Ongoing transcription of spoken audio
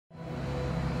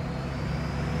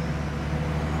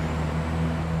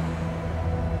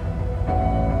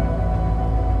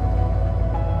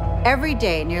Every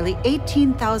day, nearly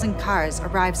 18,000 cars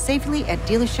arrive safely at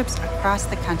dealerships across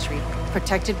the country,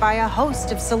 protected by a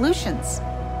host of solutions.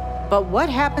 But what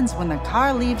happens when the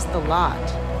car leaves the lot?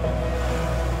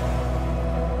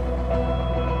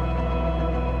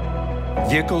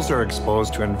 Vehicles are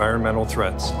exposed to environmental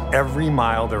threats every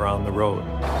mile they're on the road.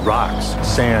 Rocks,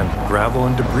 sand, gravel,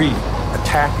 and debris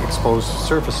attack exposed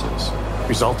surfaces,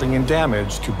 resulting in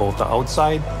damage to both the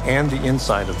outside and the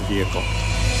inside of the vehicle.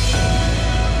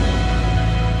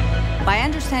 By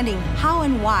understanding how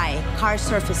and why car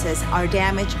surfaces are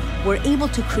damaged, we're able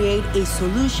to create a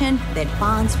solution that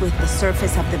bonds with the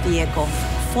surface of the vehicle,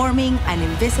 forming an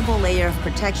invisible layer of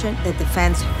protection that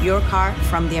defends your car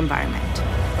from the environment.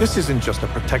 This isn't just a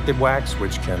protective wax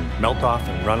which can melt off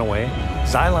and run away.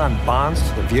 Xzilon bonds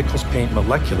to the vehicle's paint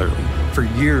molecularly for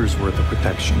years' worth of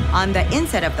protection. On the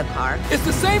inside of the car, it's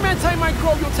the same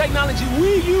antimicrobial technology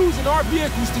we use in our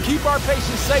vehicles to keep our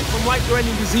patients safe from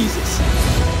life-threatening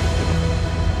diseases.